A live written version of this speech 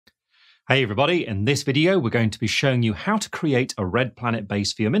Hey everybody, in this video we're going to be showing you how to create a red planet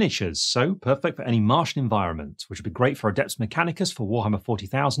base for your miniatures, so perfect for any Martian environment, which would be great for Adeptus Mechanicus for Warhammer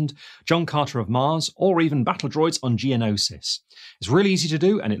 40,000, John Carter of Mars, or even battle droids on Geonosis. It's really easy to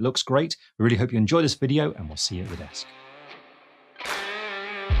do and it looks great. We really hope you enjoy this video and we'll see you at the desk.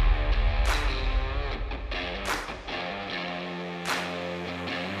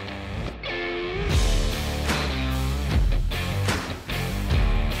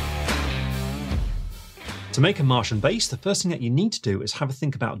 To make a Martian base, the first thing that you need to do is have a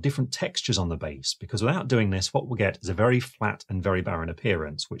think about different textures on the base, because without doing this, what we'll get is a very flat and very barren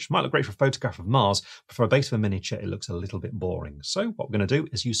appearance, which might look great for a photograph of Mars, but for a base of a miniature, it looks a little bit boring. So what we're going to do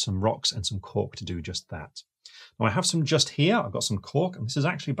is use some rocks and some cork to do just that. Now I have some just here, I've got some cork, and this is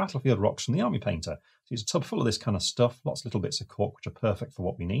actually battlefield rocks from the Army Painter. So use a tub full of this kind of stuff, lots of little bits of cork, which are perfect for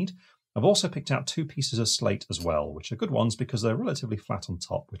what we need. I've also picked out 2 pieces of slate as well, which are good ones because they're relatively flat on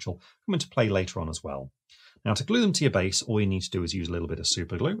top, which will come into play later on as well. Now to glue them to your base, all you need to do is use a little bit of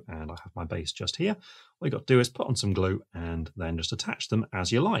super glue, and I have my base just here. All you've got to do is put on some glue and then just attach them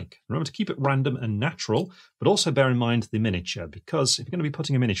as you like. Remember to keep it random and natural, but also bear in mind the miniature, because if you're going to be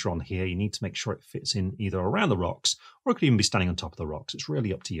putting a miniature on here, you need to make sure it fits in either around the rocks, or it could even be standing on top of the rocks. It's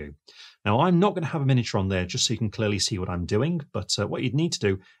really up to you. Now I'm not going to have a miniature on there just so you can clearly see what I'm doing, but what you'd need to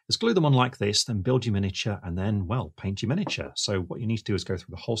do is glue them on like this, then build your miniature, and then, well, paint your miniature. So what you need to do is go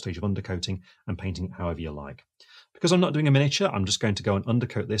through the whole stage of undercoating and painting it however you like. Because I'm not doing a miniature, I'm just going to go and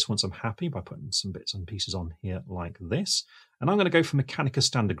undercoat this once I'm happy by putting some bits and pieces on here like this. And I'm going to go for Mechanicus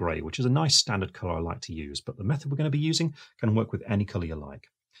Standard Grey, which is a nice standard colour I like to use, but the method we're going to be using can work with any colour you like.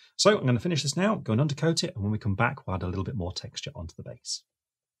 So I'm going to finish this now, go and undercoat it, and when we come back, we'll add a little bit more texture onto the base.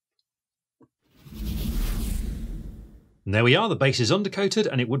 And there we are, the base is undercoated,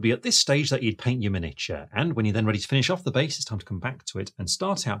 and it would be at this stage that you'd paint your miniature. And when you're then ready to finish off the base, it's time to come back to it and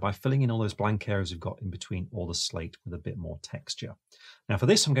start out by filling in all those blank areas we've got in between all the slate with a bit more texture. Now for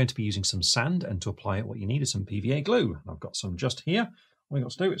this, I'm going to be using some sand, and to apply it, what you need is some PVA glue. And I've got some just here. All you've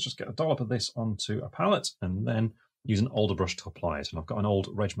got to do is just get a dollop of this onto a palette, and then use an older brush to apply it. And I've got an old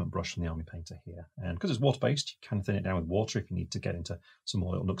regiment brush from the Army Painter here. And because it's water-based, you can thin it down with water if you need to get into some more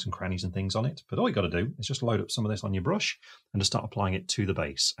little nooks and crannies and things on it. But all you've got to do is just load up some of this on your brush and just start applying it to the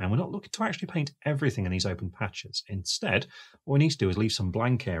base. And we're not looking to actually paint everything in these open patches. Instead, what we need to do is leave some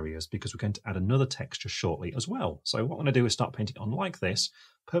blank areas because we're going to add another texture shortly as well. So what I'm going to do is start painting on like this,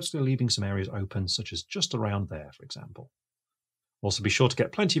 purposely leaving some areas open, such as just around there, for example. Also be sure to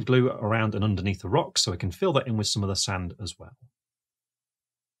get plenty of glue around and underneath the rocks so we can fill that in with some of the sand as well.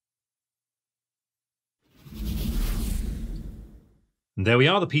 And there we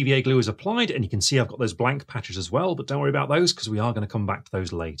are, the PVA glue is applied, and you can see I've got those blank patches as well, but don't worry about those because we are going to come back to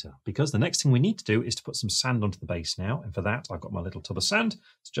those later. Because the next thing we need to do is to put some sand onto the base now, and for that I've got my little tub of sand.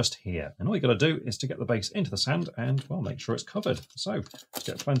 It's just here, and all you've got to do is to get the base into the sand and, well, make sure it's covered. So just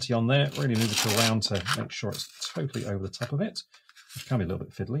get plenty on there, really move it around to make sure it's totally over the top of it. It can be a little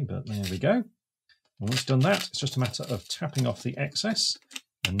bit fiddly, but there we go. And once you've done that, it's just a matter of tapping off the excess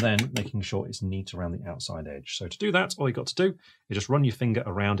and then making sure it's neat around the outside edge. So to do that, all you've got to do is just run your finger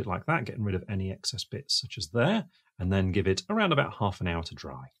around it like that, getting rid of any excess bits such as there, and then give it around about half an hour to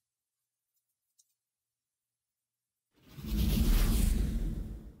dry.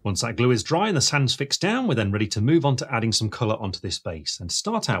 Once that glue is dry and the sand's fixed down, we're then ready to move on to adding some colour onto this base. And to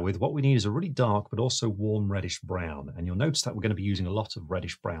start out with, what we need is a really dark but also warm reddish brown. And you'll notice that we're going to be using a lot of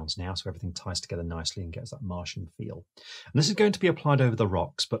reddish browns now, so everything ties together nicely and gets that Martian feel. And this is going to be applied over the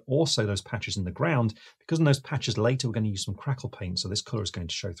rocks, but also those patches in the ground, because in those patches later we're going to use some crackle paint, so this colour is going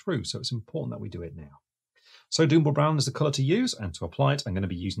to show through. So it's important that we do it now. So Doombull Brown is the colour to use, and to apply it I'm going to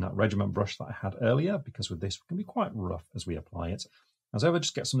be using that regiment brush that I had earlier, because with this we can be quite rough as we apply it. As ever,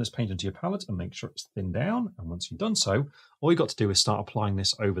 just get some of this paint into your palette and make sure it's thinned down. And once you've done so, all you've got to do is start applying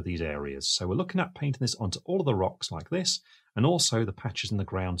this over these areas. So we're looking at painting this onto all of the rocks like this, and also the patches in the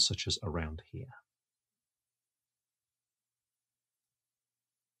ground such as around here.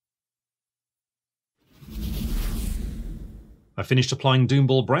 I finished applying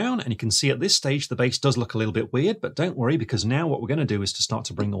Doombull Brown, and you can see at this stage the base does look a little bit weird, but don't worry, because now what we're going to do is to start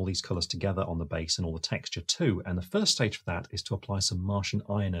to bring all these colours together on the base and all the texture too. And the first stage for that is to apply some Martian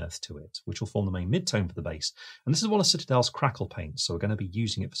Ironearth to it, which will form the main mid-tone for the base. And this is one of Citadel's crackle paints, so we're going to be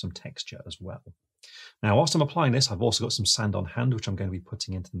using it for some texture as well. Now, whilst I'm applying this, I've also got some sand on hand, which I'm going to be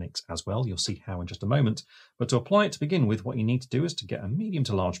putting into the mix as well. You'll see how in just a moment. But to apply it to begin with, what you need to do is to get a medium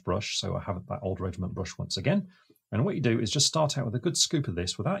to large brush. So I have that old regiment brush once again. And what you do is just start out with a good scoop of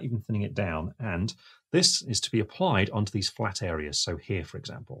this without even thinning it down. And this is to be applied onto these flat areas. So here, for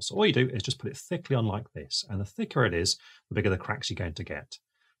example. So all you do is just put it thickly on like this. And the thicker it is, the bigger the cracks you're going to get.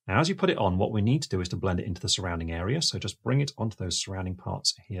 Now, as you put it on, what we need to do is to blend it into the surrounding area. So just bring it onto those surrounding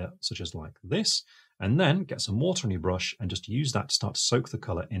parts here, such as like this, and then get some water on your brush and just use that to start to soak the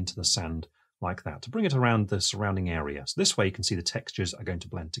colour into the sand like that, to bring it around the surrounding area. So this way you can see the textures are going to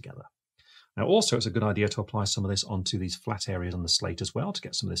blend together. Now also it's a good idea to apply some of this onto these flat areas on the slate as well to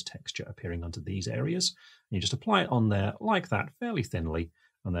get some of this texture appearing onto these areas. And you just apply it on there like that, fairly thinly,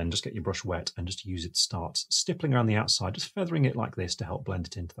 and then just get your brush wet and just use it to start stippling around the outside, just feathering it like this to help blend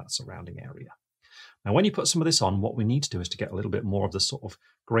it into that surrounding area. Now when you put some of this on, what we need to do is to get a little bit more of the sort of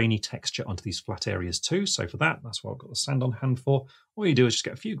grainy texture onto these flat areas too. So for that, that's what I've got the sand on hand for. All you do is just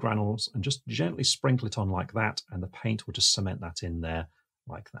get a few granules and just gently sprinkle it on like that, and the paint will just cement that in there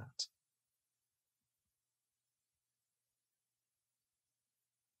like that.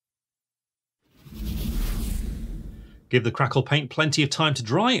 Give the crackle paint plenty of time to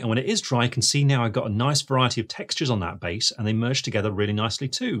dry, and when it is dry, you can see now I've got a nice variety of textures on that base, and they merge together really nicely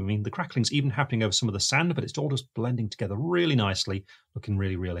too. I mean, the crackling's even happening over some of the sand, but it's all just blending together really nicely, looking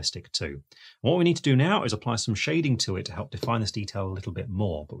really realistic too. And what we need to do now is apply some shading to it to help define this detail a little bit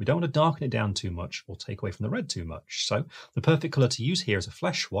more, but we don't want to darken it down too much or take away from the red too much. So the perfect colour to use here is a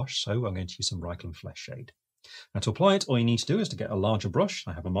flesh wash, so I'm going to use some Reikland Fleshshade. Now to apply it, all you need to do is to get a larger brush.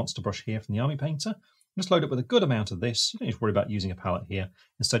 I have a monster brush here from the Army Painter. Just load it with a good amount of this. You don't need to worry about using a palette here.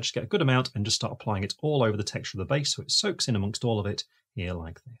 Instead, just get a good amount and just start applying it all over the texture of the base so it soaks in amongst all of it here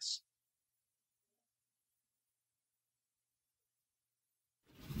like this.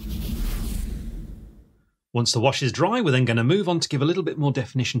 Once the wash is dry, we're then going to move on to give a little bit more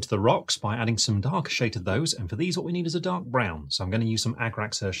definition to the rocks by adding some darker shade to those, and for these what we need is a dark brown, so I'm going to use some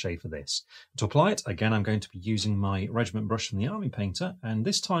Agrax Earthshade for this. To apply it, again I'm going to be using my regiment brush from the Army Painter, and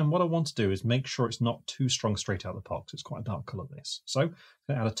this time what I want to do is make sure it's not too strong straight out of the pot, because it's quite a dark colour this. So I'm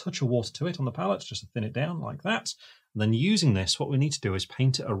going to add a touch of water to it on the palette, just to thin it down like that. And then using this, what we need to do is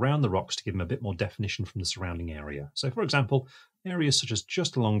paint it around the rocks to give them a bit more definition from the surrounding area. So for example, areas such as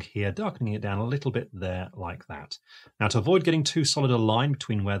just along here, darkening it down a little bit there like that. Now to avoid getting too solid a line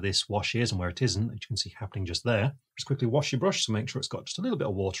between where this wash is and where it isn't, as you can see happening just there, just quickly wash your brush to make sure it's got just a little bit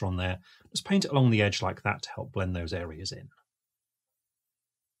of water on there. Just paint it along the edge like that to help blend those areas in.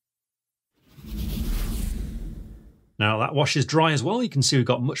 Now that wash is dry as well. You can see we've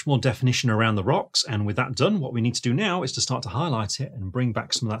got much more definition around the rocks, and with that done, what we need to do now is to start to highlight it and bring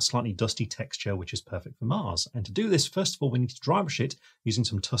back some of that slightly dusty texture which is perfect for Mars. And to do this, first of all, we need to dry brush it using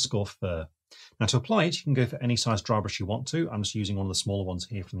some Tuskgor Fur. Now to apply it, you can go for any size dry brush you want to. I'm just using one of the smaller ones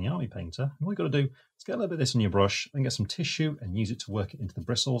here from the Army Painter. And all you've got to do is get a little bit of this on your brush, then get some tissue and use it to work it into the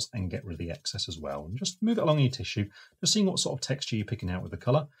bristles and get rid of the excess as well. And just move it along your tissue, just seeing what sort of texture you're picking out with the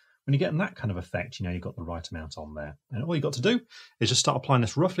colour. When you're getting that kind of effect, you know you've got the right amount on there. And all you've got to do is just start applying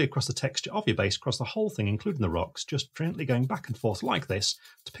this roughly across the texture of your base, across the whole thing, including the rocks, just gently going back and forth like this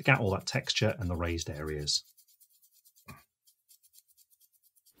to pick out all that texture and the raised areas.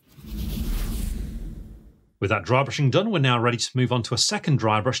 With that dry brushing done, we're now ready to move on to a second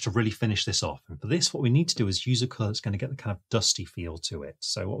dry brush to really finish this off. And for this, what we need to do is use a colour that's going to get the kind of dusty feel to it.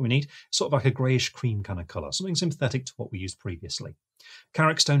 So what we need is sort of like a greyish cream kind of colour, something sympathetic to what we used previously.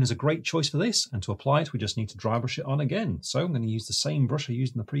 Karak Stone is a great choice for this, and to apply it, we just need to dry brush it on again. So I'm going to use the same brush I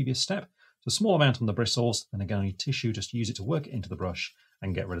used in the previous step. So a small amount on the bristles, and again on your tissue, just use it to work it into the brush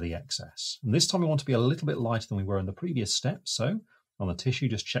and get rid of the excess. And this time we want to be a little bit lighter than we were in the previous step. So on the tissue,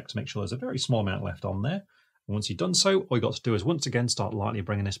 just check to make sure there's a very small amount left on there. And once you've done so, all you've got to do is once again start lightly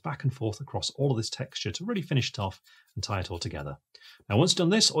bringing this back and forth across all of this texture to really finish it off and tie it all together. Now once you've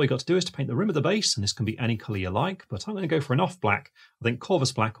done this, all you've got to do is to paint the rim of the base, and this can be any colour you like, but I'm going to go for an off black. I think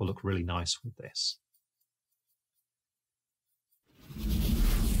Corvus black will look really nice with this.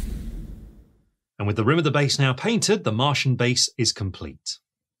 And with the rim of the base now painted, the Martian base is complete.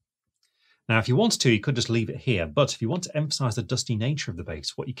 Now, if you wanted to, you could just leave it here, but if you want to emphasise the dusty nature of the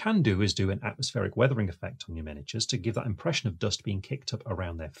base, what you can do is do an atmospheric weathering effect on your miniatures to give that impression of dust being kicked up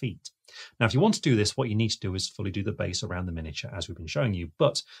around their feet. Now, if you want to do this, what you need to do is fully do the base around the miniature, as we've been showing you,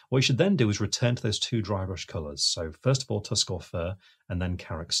 but what you should then do is return to those two dry brush colours. So first of all, Tuskgor Fur, and then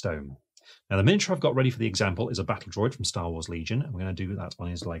Karak Stone. Now, the miniature I've got ready for the example is a battle droid from Star Wars Legion, and we're going to do that on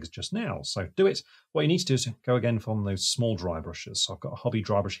his legs just now. So to do it, what you need to do is go again from those small dry brushes. So I've got a hobby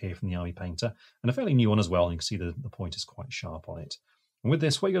dry brush here from the Army Painter, and a fairly new one as well, and you can see the point is quite sharp on it. And with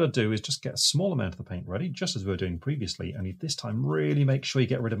this, what you've got to do is just get a small amount of the paint ready, just as we were doing previously, only this time really make sure you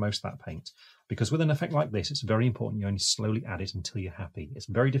get rid of most of that paint. Because with an effect like this, it's very important you only slowly add it until you're happy. It's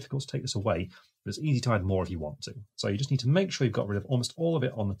very difficult to take this away, but it's easy to add more if you want to. So you just need to make sure you've got rid of almost all of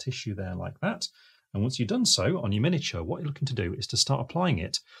it on the tissue there like that. And once you've done so on your miniature, what you're looking to do is to start applying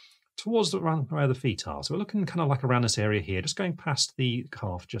it towards around where the feet are. So we're looking kind of like around this area here, just going past the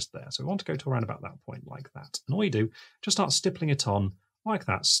calf just there. So we want to go to around about that point like that. And all you do, just start stippling it on like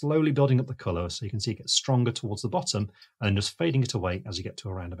that, slowly building up the colour so you can see it gets stronger towards the bottom and then just fading it away as you get to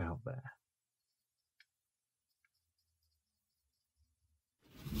around about there.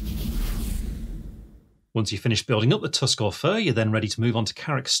 Once you've finished building up the Tuskgor Fur, you're then ready to move on to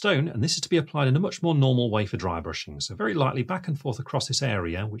Karak Stone, and this is to be applied in a much more normal way for dry brushing. So very lightly back and forth across this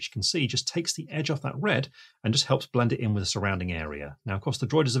area, which you can see just takes the edge off that red and just helps blend it in with the surrounding area. Now, of course, the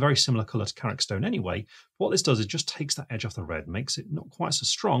droid is a very similar colour to Karak Stone anyway, but what this does is just takes that edge off the red, makes it not quite so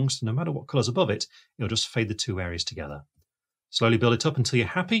strong, so no matter what colour's above it, it'll just fade the two areas together. Slowly build it up until you're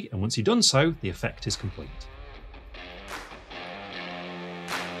happy, and once you've done so, the effect is complete.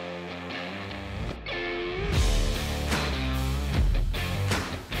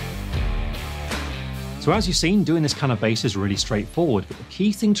 So as you've seen, doing this kind of base is really straightforward, but the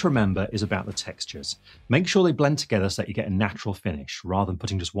key thing to remember is about the textures. Make sure they blend together so that you get a natural finish, rather than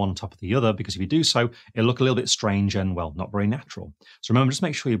putting just one on top of the other, because if you do so, it'll look a little bit strange and, well, not very natural. So remember, just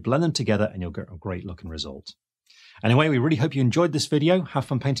make sure you blend them together and you'll get a great looking result. Anyway, we really hope you enjoyed this video. Have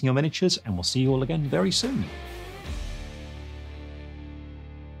fun painting your miniatures, and we'll see you all again very soon.